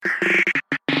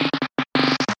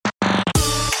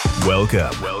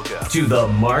Welcome to the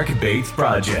Mark Bates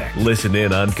Project. Listen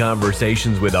in on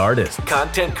conversations with artists,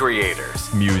 content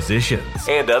creators, musicians,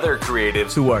 and other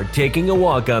creatives who are taking a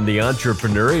walk on the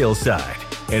entrepreneurial side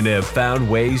and have found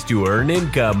ways to earn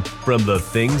income from the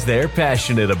things they're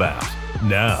passionate about.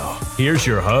 Now, here's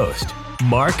your host,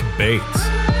 Mark Bates.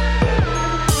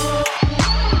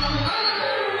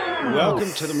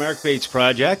 Welcome to the Mark Bates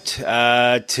Project.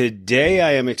 Today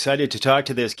I am excited to talk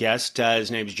to this guest. His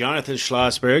name is Jonathan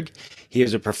Schlossberg. He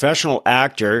is a professional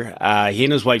actor. He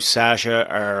and his wife Sasha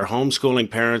are homeschooling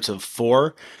parents of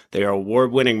 4. They are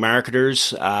award-winning marketers.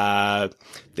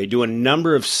 They do a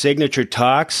number of signature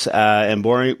talks and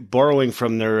borrowing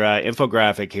from their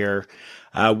infographic here.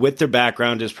 With their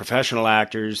background as professional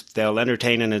actors, they'll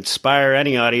entertain and inspire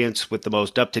any audience with the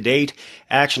most up-to-date,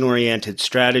 action-oriented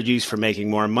strategies for making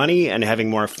more money and having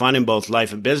more fun in both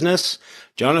life and business.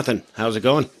 Jonathan, how's it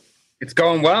going? It's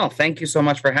going well. Thank you so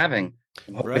much for having.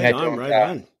 Right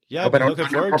on. Yeah, I'm looking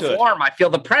forward to it. I feel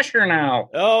the pressure now.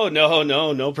 Oh,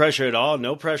 no pressure at all.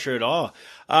 No pressure at all.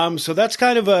 So that's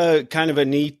kind of a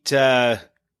neat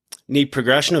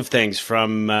progression of things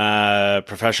from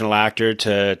professional actor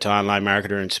to online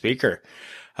marketer and speaker.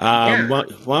 Why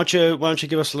don't you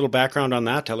give us a little background on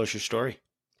that? Tell us your story.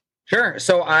 Sure.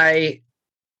 So I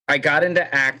got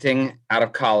into acting out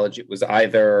of college. It was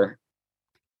either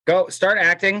go start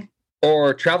acting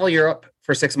or travel Europe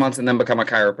for 6 months and then become a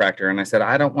chiropractor. And I said,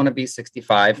 I don't want to be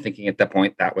 65, thinking at that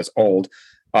point that was old.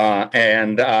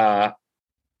 And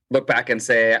look back and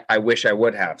say, I wish I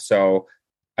would have. So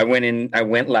I went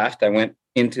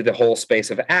into the whole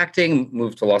space of acting,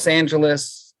 moved to Los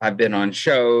Angeles. I've been on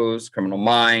shows, Criminal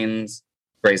Minds,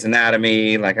 Grey's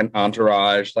Anatomy, like an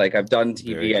Entourage. Like I've done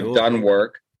TV, I've done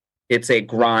work. It's a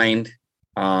grind.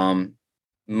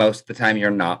 Most of the time you're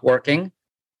not working.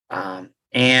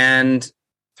 And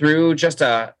through just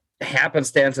a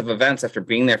happenstance of events after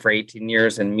being there for 18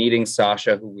 years and meeting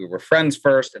Sasha, who we were friends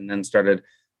first, and then started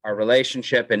our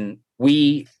relationship. And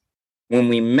when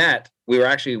we met, we were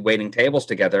actually waiting tables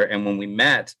together. And when we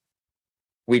met,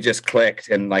 we just clicked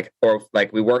and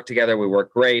we worked together. We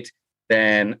worked great.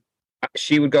 Then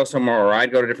she would go somewhere or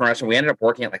I'd go to a different restaurant. We ended up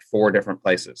working at 4 different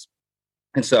places.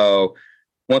 And so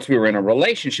once we were in a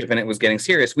relationship and it was getting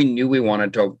serious, we knew we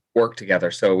wanted to work together.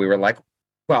 So we were like,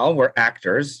 well, we're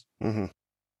actors. Mm-hmm.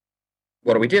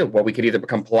 What do we do? Well, we could either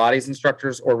become Pilates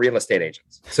instructors or real estate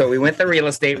agents. So we went the real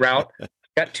estate route.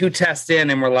 Got 2 tests in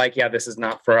and we're like, yeah, this is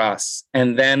not for us.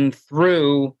 And then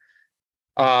through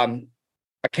a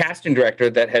casting director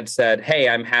that had said, hey,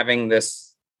 I'm having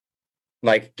this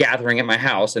gathering at my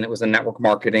house. And it was a network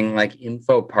marketing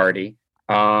info party.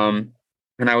 And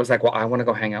I was like, well, I want to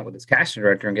go hang out with this casting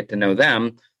director and get to know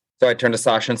them. So I turned to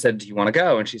Sasha and said, do you want to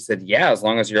go? And she said, yeah, as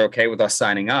long as you're okay with us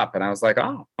signing up. And I was like,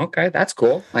 oh, okay, that's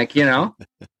cool.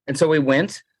 And so we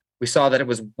went. We saw that it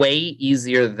was way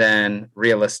easier than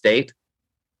real estate.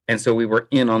 And so we were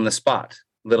in on the spot.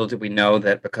 Little did we know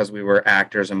that because we were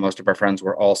actors and most of our friends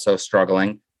were also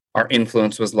struggling, our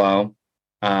influence was low.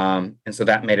 And so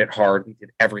that made it hard. We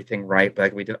did everything right.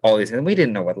 But we did all these, and we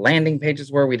didn't know what landing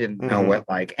pages were. We didn't know what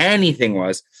anything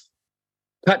was.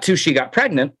 Cut to, she got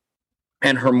pregnant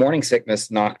and her morning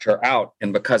sickness knocked her out.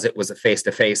 And because it was a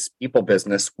face-to-face people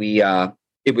business,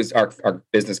 our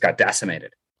business got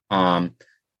decimated. And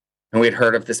we had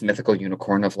heard of this mythical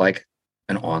unicorn of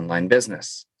an online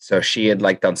business. So she had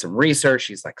done some research.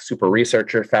 She's super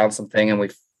researcher, found something, and we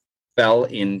fell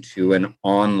into an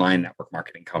online network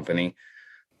marketing company,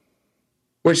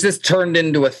 which this turned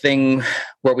into a thing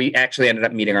where we actually ended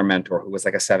up meeting our mentor, who was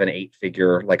a 7-8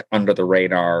 figure, under the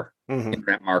radar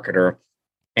internet marketer,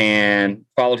 and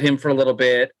followed him for a little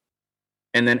bit,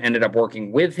 and then ended up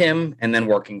working with him and then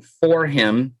working for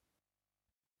him.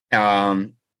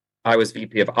 I was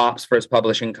VP of Ops for his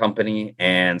publishing company,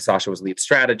 and Sasha was lead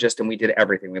strategist, and we did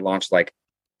everything. We launched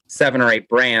 7 or 8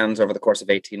 brands over the course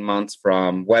of 18 months,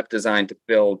 from web design to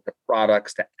build to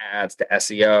products to ads to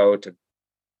SEO to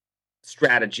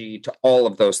strategy to all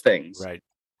of those things. Right.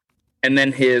 And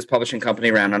then his publishing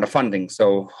company ran out of funding.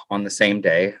 So on the same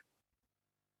day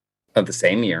of the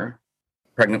same year,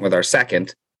 pregnant with our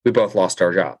second, we both lost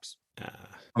our jobs. And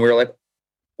we were like,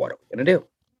 what are we going to do?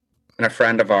 And a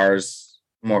friend of ours,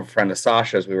 more friend of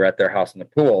Sasha's, we were at their house in the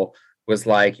pool, was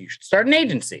like, you should start an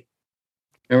agency.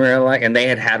 And we were like, and they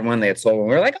had one, they had sold one.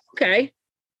 We were like, okay.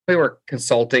 We were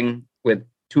consulting with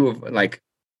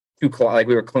we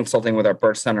were consulting with our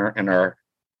birth center and our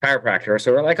chiropractor.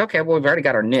 So we're like, okay, well, we've already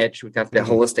got our niche. We've got the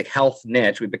holistic health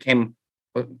niche. We became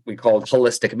what we called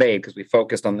Holistic Made because we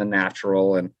focused on the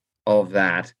natural and all of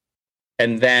that.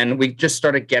 And then we just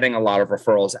started getting a lot of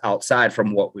referrals outside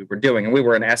from what we were doing. And we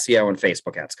were an SEO and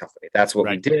Facebook ads company. That's what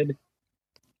we did.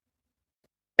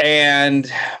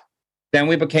 And then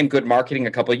we became Good Marketing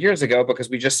a couple of years ago because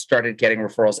we just started getting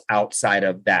referrals outside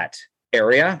of that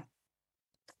area.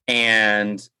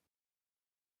 And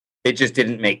it just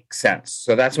didn't make sense.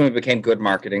 So that's when we became Good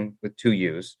Marketing with 2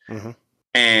 U's. Mm-hmm.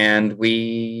 And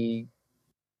we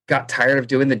got tired of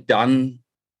doing the done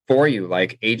for you,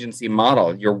 like agency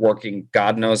model. You're working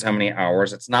God knows how many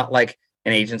hours. It's not like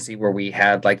an agency where we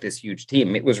had like this huge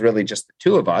team. It was really just the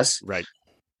 2 of us. Right.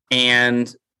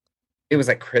 And it was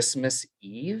like Christmas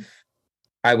Eve.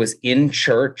 I was in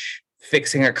church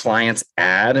fixing a client's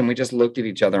ad, and we just looked at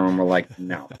each other and we're like,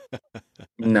 no.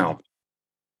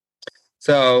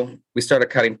 So we started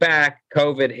cutting back.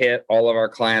 COVID hit. All of our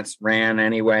clients ran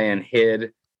anyway and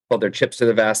hid, pulled their chips to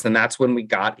the vest. And that's when we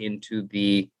got into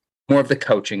the more of the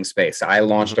coaching space. I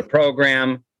launched a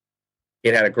program.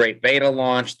 It had a great beta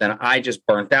launch. Then I just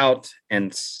burnt out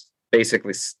and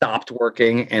basically stopped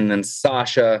working. And then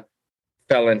Sasha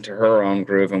fell into her own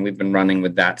groove, and we've been running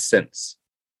with that since.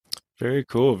 Very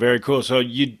cool. Very cool. So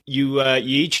you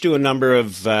each do a number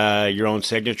of your own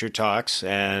signature talks,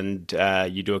 and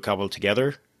you do a couple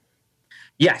together?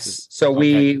 Yes. So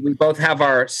we both have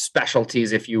our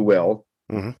specialties, if you will.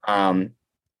 Mm-hmm.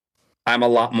 I'm a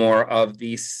lot more of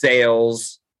the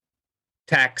sales,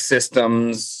 tax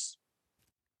systems,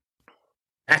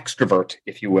 extrovert,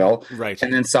 if you will. Right.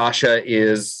 And then Sasha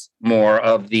is more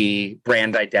of the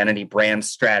brand identity, brand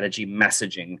strategy,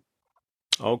 messaging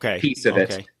piece of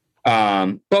it.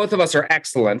 Both of us are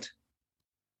excellent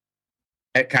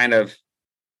at kind of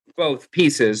both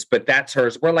pieces, but that's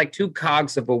hers. We're like 2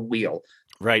 cogs of a wheel.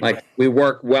 Right. Like we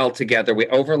work well together. We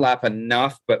overlap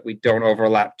enough, but we don't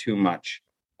overlap too much.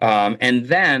 And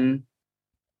then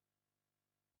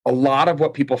a lot of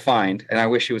what people find, and I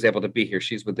wish she was able to be here,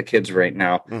 she's with the kids right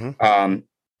now,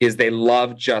 is they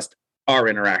love just our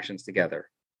interactions together.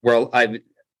 We're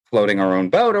floating our own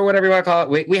boat or whatever you want to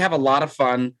call it. We have a lot of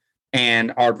fun,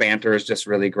 and our banter is just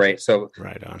really great. So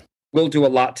right on. We'll do a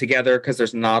lot together because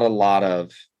there's not a lot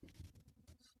of,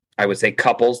 I would say,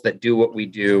 couples that do what we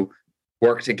do,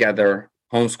 work together,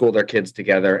 homeschool their kids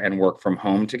together, and work from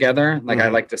home together. Like I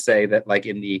like to say that, like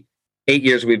in the 8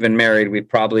 years we've been married, we've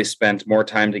probably spent more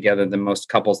time together than most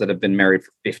couples that have been married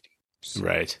for 50 years.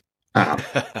 Right.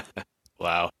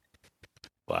 Wow.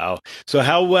 So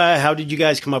how did you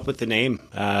guys come up with the name?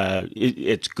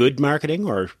 It's Good Marketing,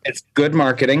 or it's Good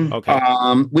Marketing. Okay.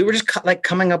 We were just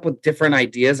coming up with different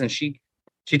ideas, and she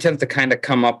tends to kind of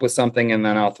come up with something, and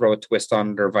then I'll throw a twist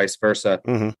on it, or vice versa.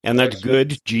 Mm-hmm. And that's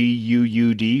Good,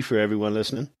 Guud, for everyone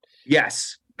listening.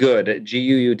 Yes, Good,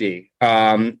 Guud.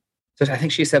 So I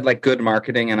think she said like Good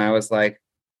Marketing, and I was like,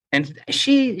 and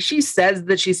she says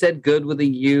that she said good with a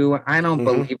U. I don't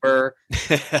believe her.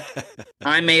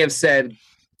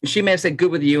 She may have said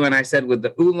good with you, and I said with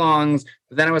the oolongs.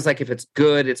 But then I was like, if it's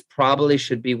good, it's probably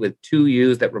should be with 2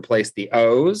 U's that replace the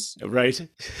O's. Right.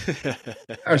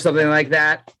 Or something like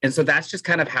that. And so that's just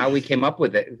kind of how we came up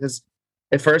with it. Because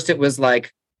at first it was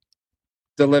like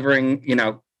delivering,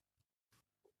 it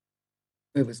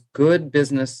was good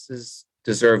businesses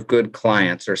deserve good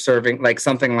clients, or serving, like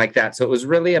something like that. So it was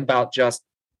really about just,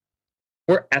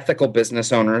 we're ethical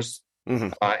business owners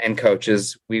and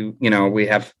coaches. We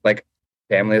have like,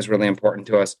 family is really important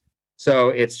to us. So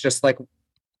it's just like,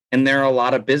 and there are a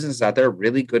lot of businesses out there,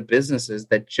 really good businesses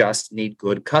that just need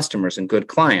good customers and good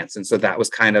clients. And so that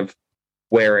was kind of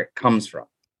where it comes from.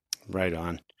 Right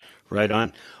on.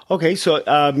 Okay.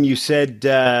 So you said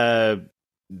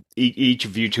each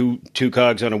of you two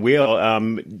cogs on a wheel.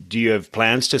 Do you have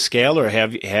plans to scale, or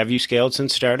have you scaled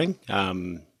since starting?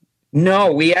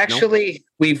 No, we actually,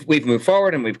 we've moved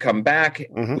forward and we've come back.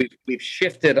 We've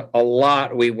shifted a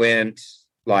lot. We went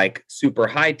like super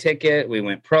high ticket. We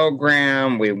went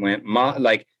program. We went so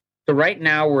right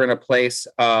now we're in a place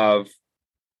of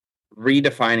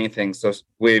redefining things. So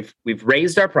we've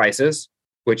raised our prices,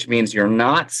 which means you're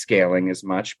not scaling as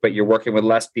much, but you're working with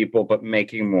less people, but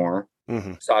making more.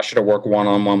 Sasha to work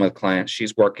one-on-one with clients.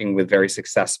 She's working with very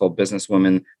successful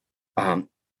businesswomen.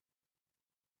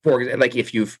 For like,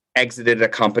 if you've exited a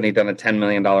company, done a $10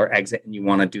 million exit, and you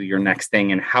want to do your next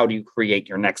thing, and how do you create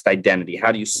your next identity?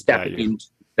 How do you step into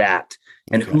that?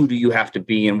 And who do you have to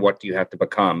be, and what do you have to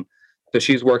become? So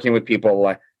she's working with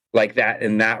people like that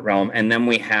in that realm. And then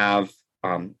we have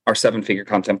our 7-figure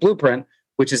content blueprint,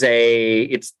 which is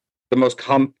it's the most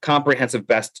comprehensive,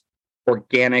 best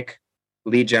organic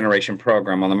lead generation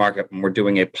program on the market. And we're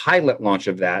doing a pilot launch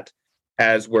of that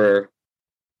as we're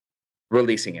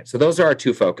releasing it. So those are our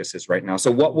 2 focuses right now. So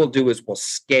what we'll do is we'll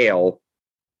scale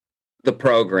the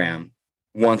program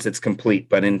once it's complete.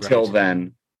 But until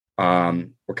then,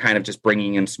 we're kind of just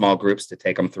bringing in small groups to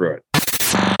take them through it.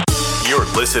 You're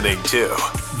listening to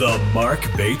The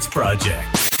Mark Bates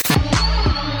Project.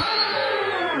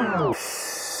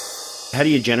 How do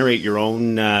you generate your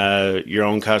own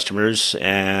customers,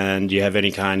 and do you have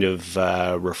any kind of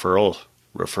referral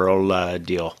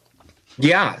deal?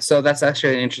 Yeah, so that's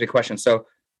actually an interesting question. So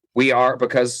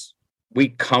because we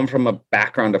come from a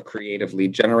background of creative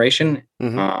lead generation,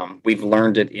 we've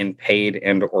learned it in paid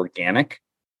and organic.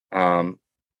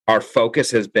 Our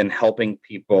focus has been helping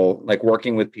people, like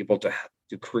working with people to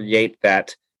create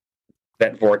that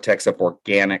vortex of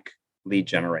organic lead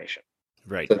generation.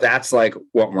 Right. So that's like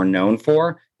what we're known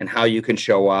for, and how you can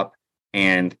show up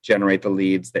and generate the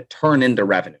leads that turn into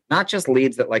revenue, not just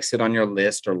leads that like sit on your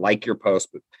list or like your post,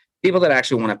 but people that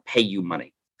actually want to pay you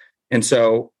money. And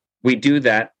so we do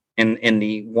that. And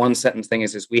the one sentence thing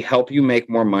is we help you make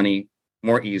more money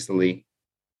more easily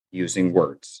using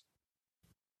words.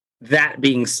 That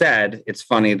being said, it's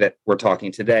funny that we're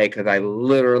talking today because I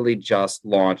literally just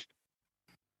launched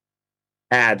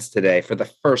ads today for the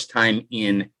first time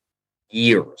in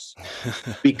years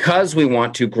because we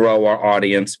want to grow our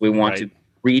audience. We want to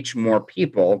reach more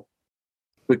people,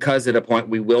 because at a point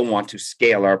we will want to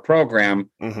scale our program.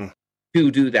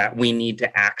 To do that, we need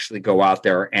to actually go out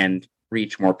there and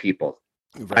reach more people.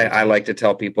 I like to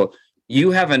tell people,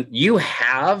 you have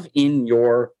in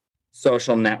your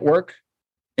social network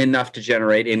enough to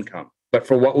generate income, but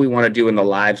for what we want to do in the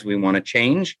lives we want to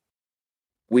change,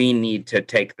 we need to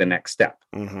take the next step.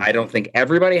 I don't think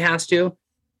everybody has to,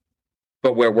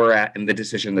 but where we're at and the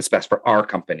decision that's best for our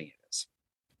company is.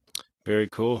 Very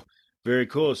cool. Very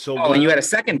cool. So, and you had a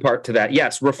second part to that.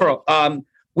 Yes, referral.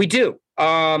 We do.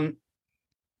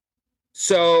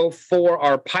 So for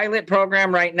our pilot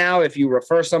program right now, if you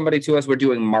refer somebody to us, we're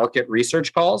doing market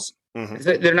research calls.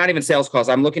 They're not even sales calls.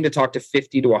 I'm looking to talk to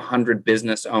 50 to 100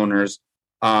 business owners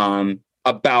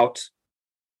about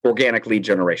organic lead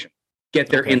generation. Get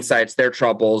their insights, their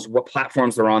troubles, what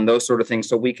platforms they're on, those sort of things,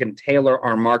 so we can tailor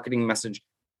our marketing message.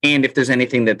 And if there's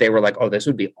anything that they were like, oh, this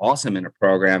would be awesome in a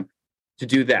program, to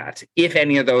do that. If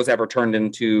any of those ever turned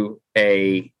into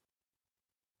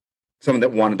someone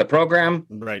that wanted the program,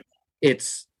 right?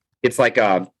 It's like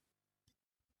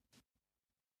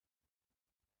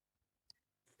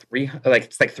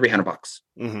it's like $300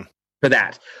 for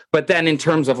that. But then in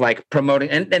terms of like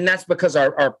promoting, and that's because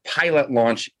our pilot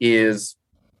launch is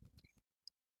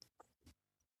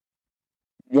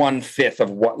 1/5 of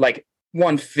what, like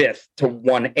 1/5 to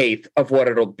 1/8 of what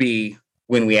it'll be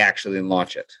when we actually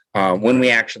launch it. When we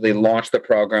actually launch the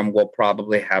program, we'll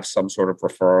probably have some sort of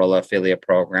referral affiliate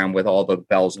program with all the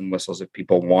bells and whistles if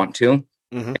people want to.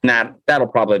 And that'll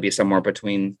probably be somewhere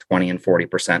between 20 and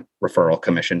 40% referral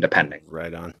commission, depending.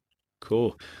 Right on.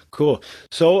 Cool.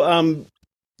 So,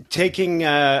 taking,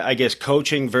 I guess,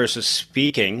 coaching versus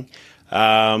speaking,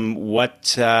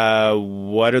 what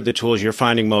are the tools you're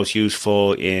finding most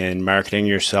useful in marketing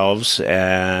yourselves?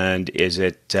 And is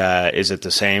it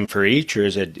the same for each, or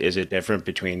is it different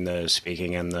between the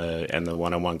speaking and the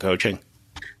one-on-one coaching?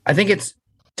 I think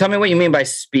tell me what you mean by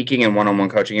speaking and one-on-one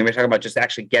coaching. You're talking about just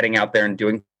actually getting out there and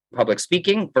doing public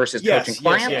speaking versus coaching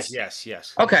clients?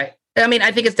 Yes. Okay. I mean,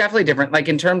 I think it's definitely different. Like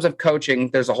in terms of coaching,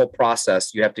 there's a whole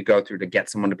process you have to go through to get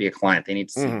someone to be a client. They need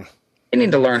to see, they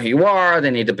need to learn who you are. They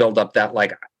need to build up that,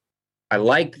 like, I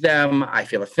like them, I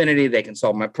feel affinity, they can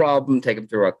solve my problem, take them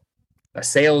through a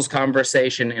sales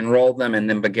conversation, enroll them, and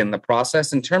then begin the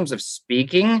process. In terms of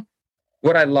speaking,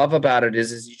 what I love about it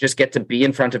is you just get to be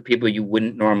in front of people you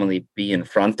wouldn't normally be in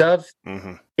front of.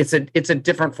 It's a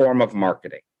different form of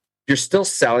marketing. You're still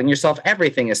selling yourself.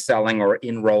 Everything is selling or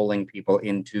enrolling people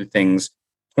into things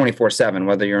 24/7,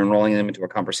 whether you're enrolling them into a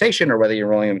conversation or whether you're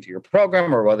enrolling them into your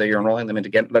program or whether you're enrolling them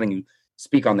into letting you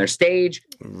speak on their stage,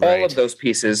 all of those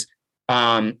pieces.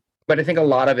 But I think a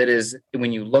lot of it is,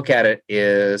 when you look at it,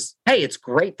 is, hey, it's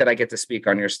great that I get to speak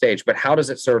on your stage, but how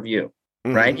does it serve you?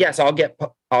 Right? Yes, I'll get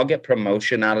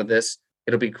promotion out of this.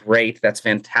 It'll be great. That's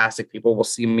fantastic. People will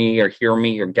see me or hear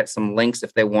me or get some links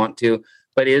if they want to.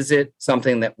 But is it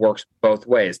something that works both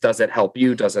ways? Does it help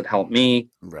you? Does it help me?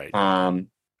 Right. And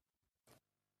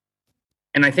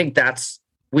I think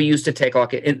we used to take,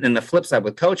 like, in the flip side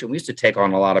with coaching, we used to take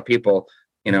on a lot of people,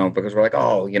 because we're like,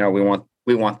 oh,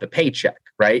 we want the paycheck,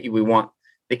 right? We want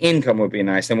the income would be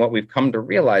nice. And what we've come to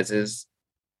realize is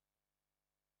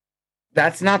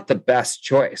that's not the best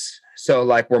choice. So,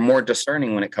 like, we're more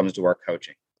discerning when it comes to our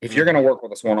coaching. If you're going to work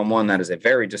with us one-on-one, that is a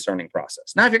very discerning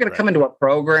process. Now, if you're going to come into a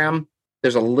program,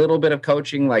 there's a little bit of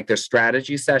coaching, like there's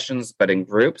strategy sessions, but in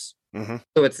groups.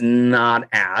 So it's not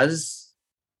as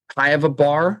high of a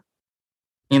bar,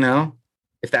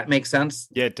 if that makes sense.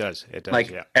 Yeah, it does.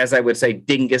 Like, as I would say,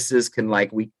 dinguses can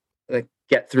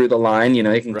get through the line, you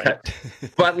can Right. cut,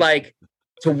 but like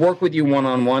to work with you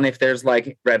one-on-one, if there's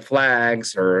like red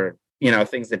flags or,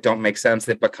 things that don't make sense,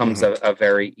 it becomes a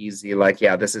very easy, like,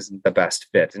 yeah, this isn't the best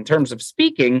fit. In terms of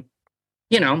speaking,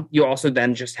 you also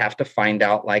then just have to find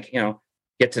out, like,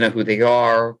 get to know who they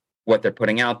are, what they're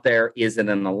putting out there. Is it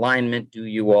an alignment? Do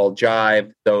you all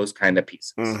jive? Those kind of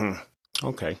pieces.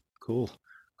 Okay, cool.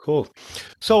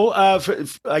 So,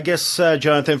 I guess,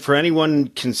 Jonathan, for anyone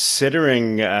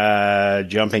considering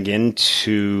jumping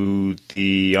into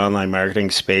the online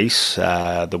marketing space,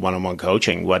 the one-on-one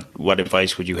coaching, what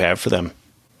advice would you have for them?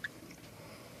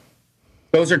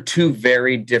 Those are two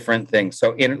very different things.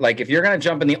 So, if you're going to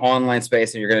jump in the online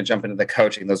space and you're going to jump into the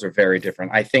coaching, those are very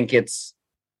different. I think it's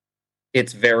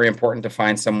very important to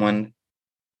find someone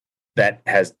that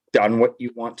has done what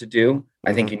you want to do.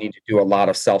 I think you need to do a lot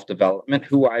of self-development.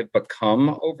 Who I've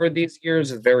become over these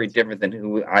years is very different than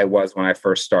who I was when I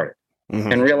first started.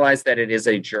 And realize that it is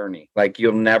a journey. Like,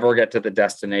 you'll never get to the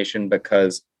destination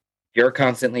because you're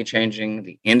constantly changing.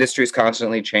 The industry's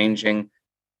constantly changing,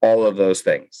 all of those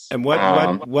things. And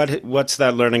what's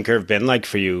that learning curve been like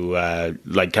for you,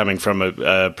 like coming from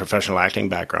a professional acting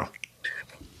background?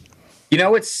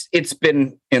 It's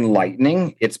been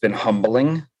enlightening. It's been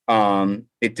humbling.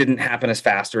 It didn't happen as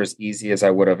fast or as easy as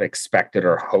I would have expected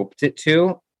or hoped it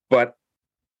to, but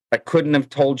I couldn't have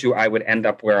told you I would end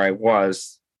up where I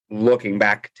was looking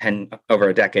back over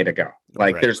a decade ago.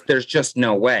 Like, right. There's just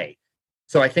no way.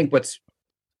 So I think what's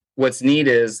neat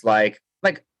is like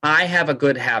I have a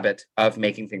good habit of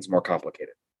making things more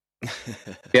complicated.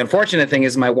 The unfortunate thing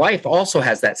is my wife also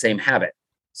has that same habit.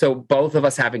 So both of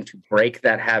us having to break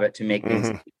that habit to make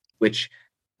things, which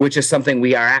is something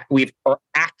we are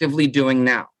actively doing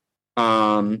now.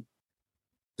 So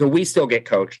we still get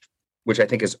coached, which I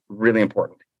think is really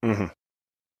important.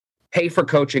 Pay for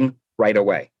coaching right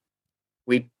away.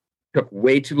 We took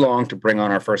way too long to bring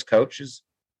on our first coaches,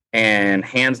 and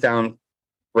hands down,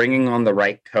 bringing on the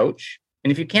right coach.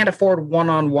 And if you can't afford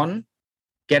one-on-one,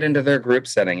 get into their group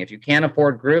setting. If you can't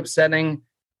afford group setting,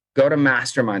 go to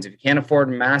masterminds. If you can't afford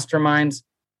masterminds,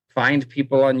 find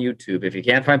people on YouTube. If you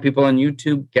can't find people on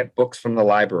YouTube, get books from the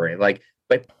library.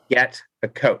 But get a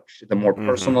coach. The more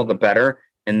personal, the better.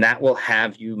 And that will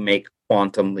have you make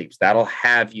quantum leaps. That'll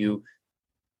have you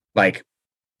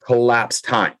collapse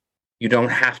time. You don't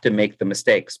have to make the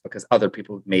mistakes because other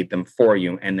people have made them for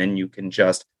you. And then you can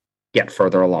just get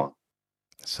further along.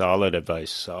 Solid advice.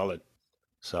 Solid.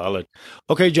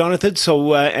 Okay, Jonathan.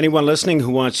 So anyone listening who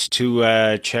wants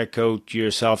to check out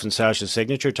yourself and Sasha's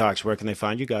Signature Talks, where can they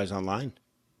find you guys online?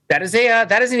 That is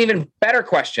an even better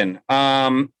question.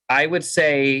 I would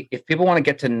say if people want to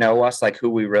get to know us, like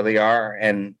who we really are,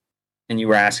 and you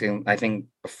were asking, I think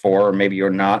before, or maybe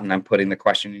you're not, and I'm putting the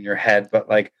question in your head, but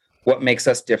like what makes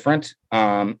us different?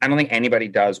 I don't think anybody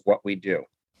does what we do,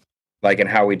 and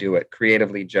how we do it,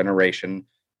 creatively, generation,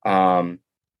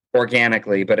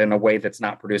 organically, but in a way that's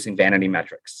not producing vanity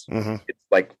metrics.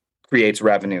 It's creates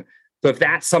revenue. So if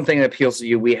that's something that appeals to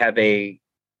you, we have a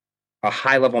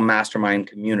high-level mastermind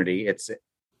community. It's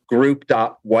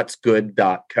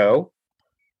group.whatsgood.co.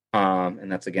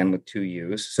 And that's again with 2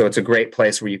 U's. So it's a great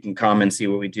place where you can come and see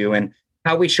what we do and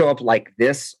how we show up like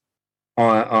this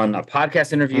on a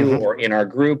podcast interview or in our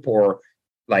group or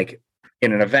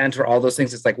in an event or all those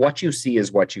things. It's what you see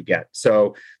is what you get.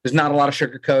 So there's not a lot of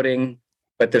sugarcoating,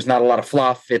 but there's not a lot of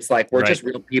fluff. It's we're just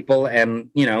real people, and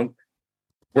we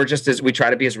try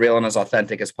to be as real and as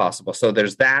authentic as possible. So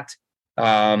there's that.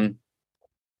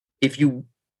 If you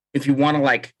want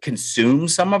to consume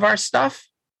some of our stuff,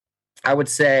 I would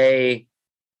say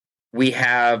we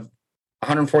have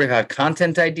 145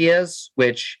 content ideas,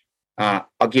 which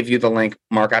I'll give you the link,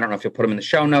 Mark. I don't know if you'll put them in the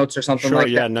show notes or something like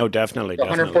that. Yeah, no, definitely.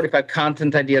 145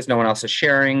 content ideas no one else is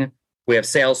sharing. We have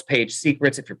sales page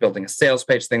secrets. If you're building a sales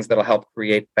page, things that'll help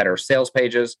create better sales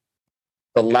pages.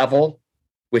 The Level,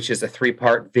 which is a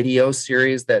 3-part video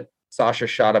series that Sasha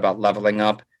shot about leveling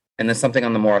up. And then something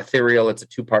on the more ethereal, it's a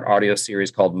 2-part audio series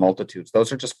called Multitudes.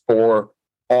 Those are just 4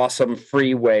 awesome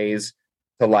free ways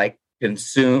to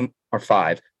consume, or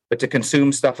 5, but to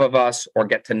consume stuff of us or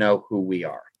get to know who we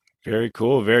are. Very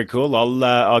cool. Very cool.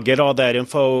 I'll get all that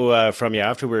info from you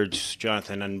afterwards,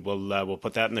 Jonathan, and we'll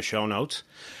put that in the show notes.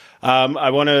 I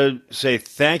want to say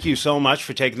thank you so much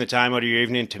for taking the time out of your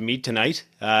evening to meet tonight.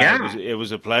 It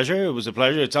was a pleasure.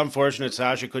 It's unfortunate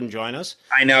Sasha couldn't join us.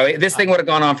 I know. This thing would have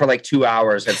gone on for 2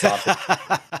 hours. I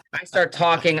start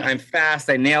talking. I'm fast.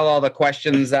 I nail all the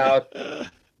questions out.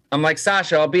 I'm like,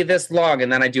 Sasha, I'll be this long.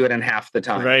 And then I do it in half the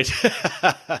time. Right.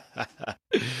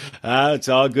 It's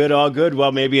all good. All good.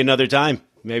 Well, maybe another time.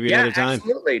 Another time.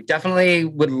 Absolutely. Definitely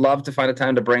would love to find a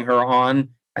time to bring her on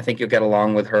I think you'll get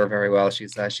along with her very well.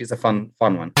 She's a fun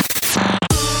one.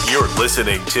 You're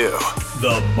listening to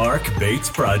The Mark Bates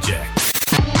Project.